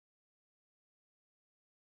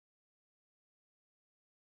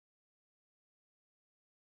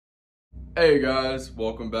Hey guys,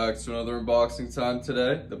 welcome back to another unboxing time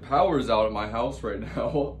today. The power is out at my house right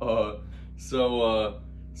now,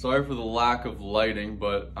 sorry for the lack of lighting,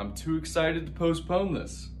 but I'm too excited to postpone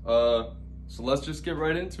this. So let's just get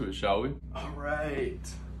right into it, shall we? All right.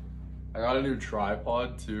 I got a new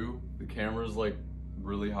tripod too. The camera's like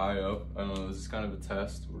really high up. I don't know, this is kind of a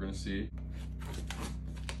test. We're gonna see.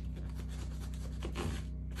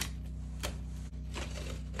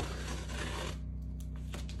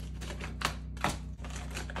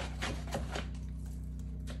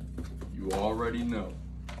 You already know.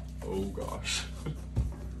 Oh gosh.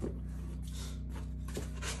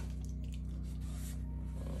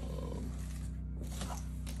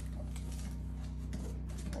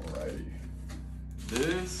 Alrighty.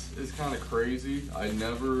 This is kind of crazy.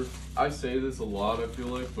 I say this a lot, I feel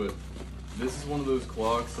like, but this is one of those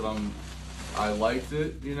clocks that I liked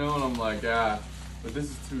it, you know, and I'm like, but this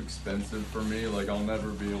is too expensive for me. Like, I'll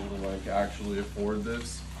never be able to like actually afford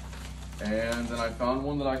this. And then I found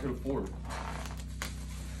one that I could afford.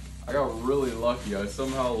 I got really lucky. I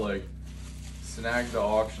somehow like snagged the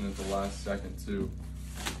auction at the last second too.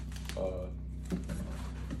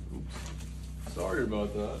 Oops. Sorry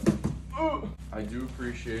about that. I do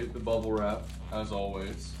appreciate the bubble wrap as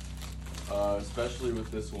always, especially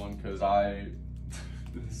with this one because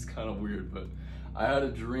this is kind of weird, but I had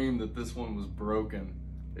a dream that this one was broken.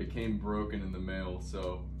 It came broken in the mail,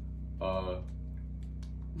 so a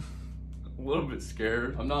little bit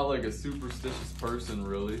scared. I'm not like a superstitious person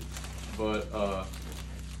really, but I'm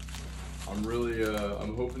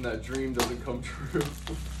hoping that dream doesn't come true.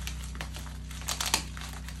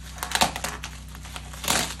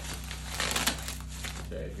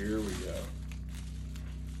 Okay, here we go.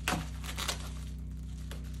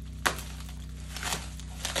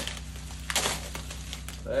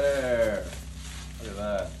 There, look at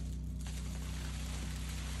that.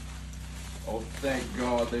 Oh, thank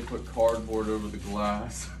God they put cardboard over the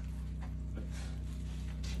glass.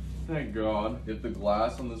 Thank God. If the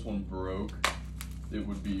glass on this one broke, it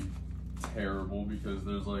would be terrible because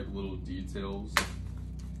there's like little details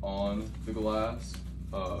on the glass.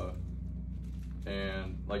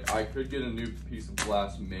 And like I could get a new piece of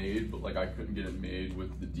glass made, but like I couldn't get it made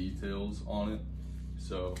with the details on it.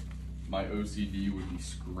 So my OCD would be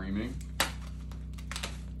screaming.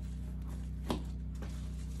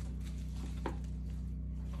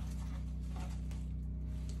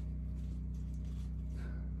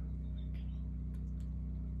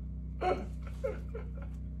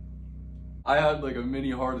 I had like a mini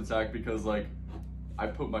heart attack because like I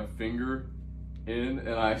put my finger in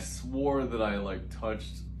and I swore that I like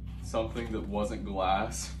touched something that wasn't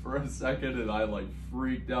glass for a second, and I like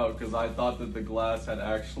freaked out because I thought that the glass had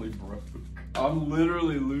actually broke. I'm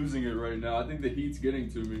literally losing it right now. I think the heat's getting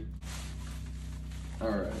to me. All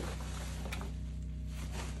right.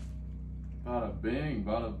 Bada bing,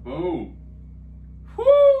 bada boom.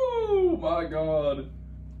 Whoo! My God.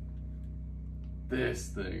 This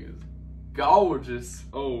thing is gorgeous.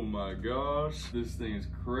 Oh my gosh. This thing is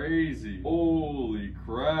crazy. Holy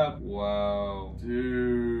crap. Wow.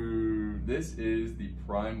 Dude. This is the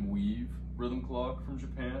Prime Weave rhythm clock from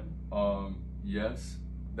Japan. Yes,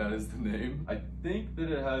 that is the name. I think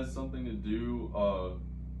that it has something to do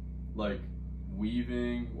like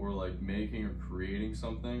weaving or like making or creating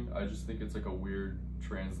something. I just think it's like a weird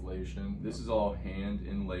translation. This is all hand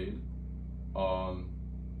inlaid.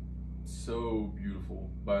 So beautiful,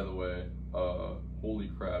 by the way. Holy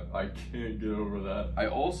crap, I can't get over that. I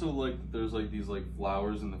also like that there's like these like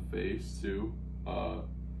flowers in the face too.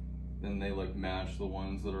 And they like match the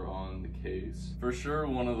ones that are on the case. For sure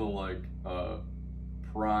one of the like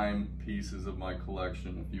prime pieces of my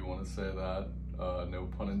collection, if you want to say that. No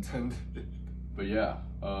pun intended. But yeah,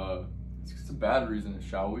 let's get some batteries in it,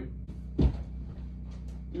 shall we?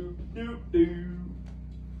 Do do do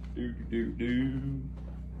do do do.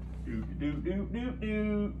 Do do do do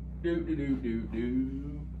do do do do do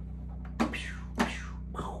do.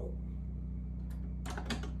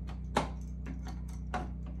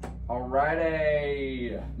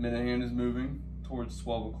 Alrighty, minute hand is moving towards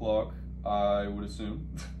 12 o'clock, I would assume.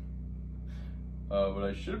 But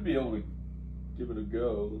I should be able to give it a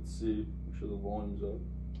go. Let's see. Make sure the volume's up.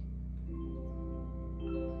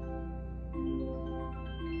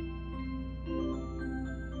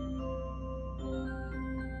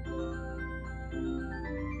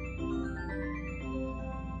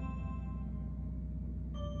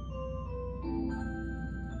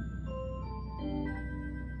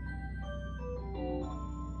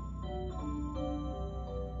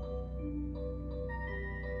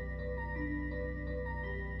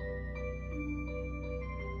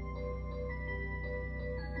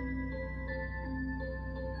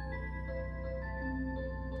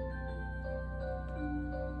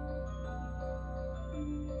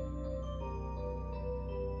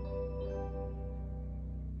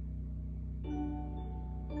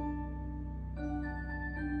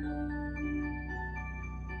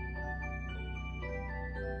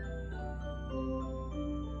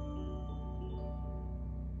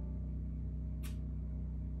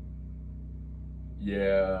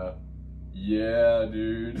 Yeah, yeah,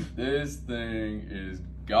 dude. This thing is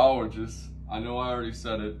gorgeous. I know I already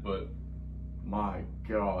said it, but my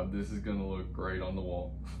God, this is gonna look great on the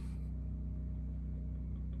wall.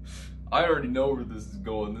 I already know where this is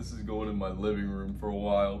going. This is going in my living room for a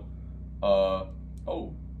while.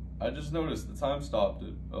 Oh, I just noticed the time stopped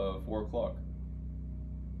at 4 o'clock.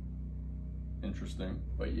 Interesting,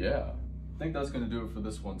 but yeah, I think that's gonna do it for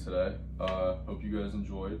this one today. Hope you guys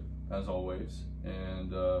enjoyed, as always,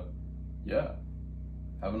 and yeah,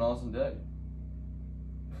 have an awesome day.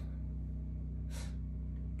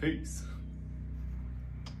 Peace.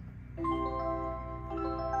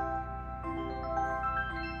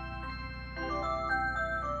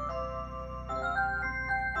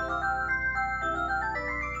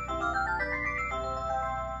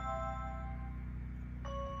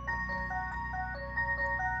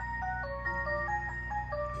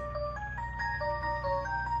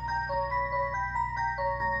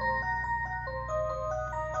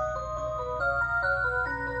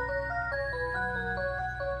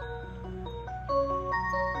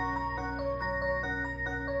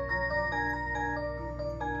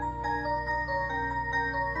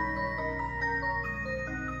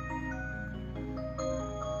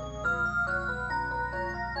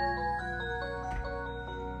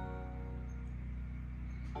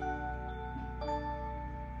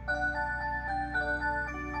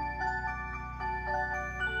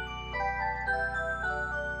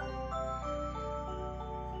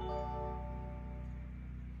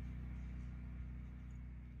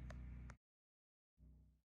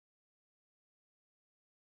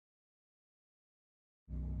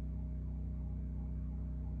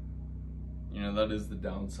 You know, that is the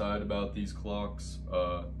downside about these clocks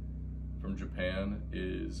from Japan,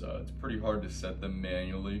 is it's pretty hard to set them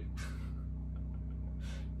manually.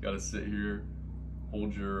 You gotta sit here,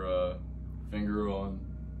 hold your finger on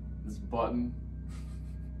this button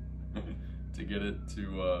to get it to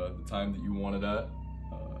the time that you want it at.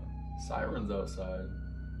 Sirens outside.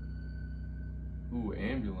 Ooh,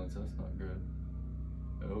 ambulance, that's not good.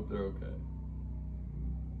 I hope they're okay.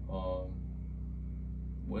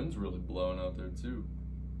 Wind's really blowing out there too.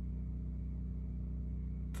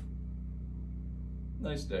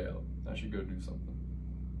 Nice day out. I should go do something.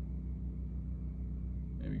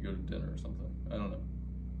 Maybe go to dinner or something. I don't know.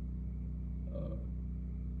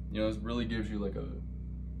 You know, this really gives you like a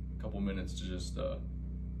couple minutes to just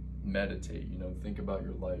meditate, you know, think about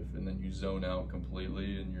your life, and then you zone out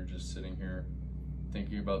completely and you're just sitting here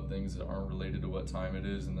thinking about things that aren't related to what time it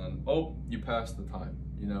is, and then, oh, you passed the time,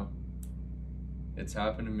 you know? It's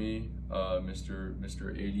happened to me, Mr.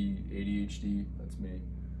 ADHD, that's me.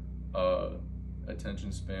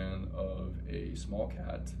 Attention span of a small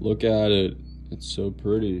cat. Look at it, it's so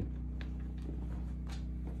pretty.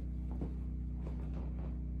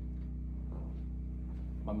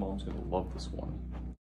 My mom's gonna love this one.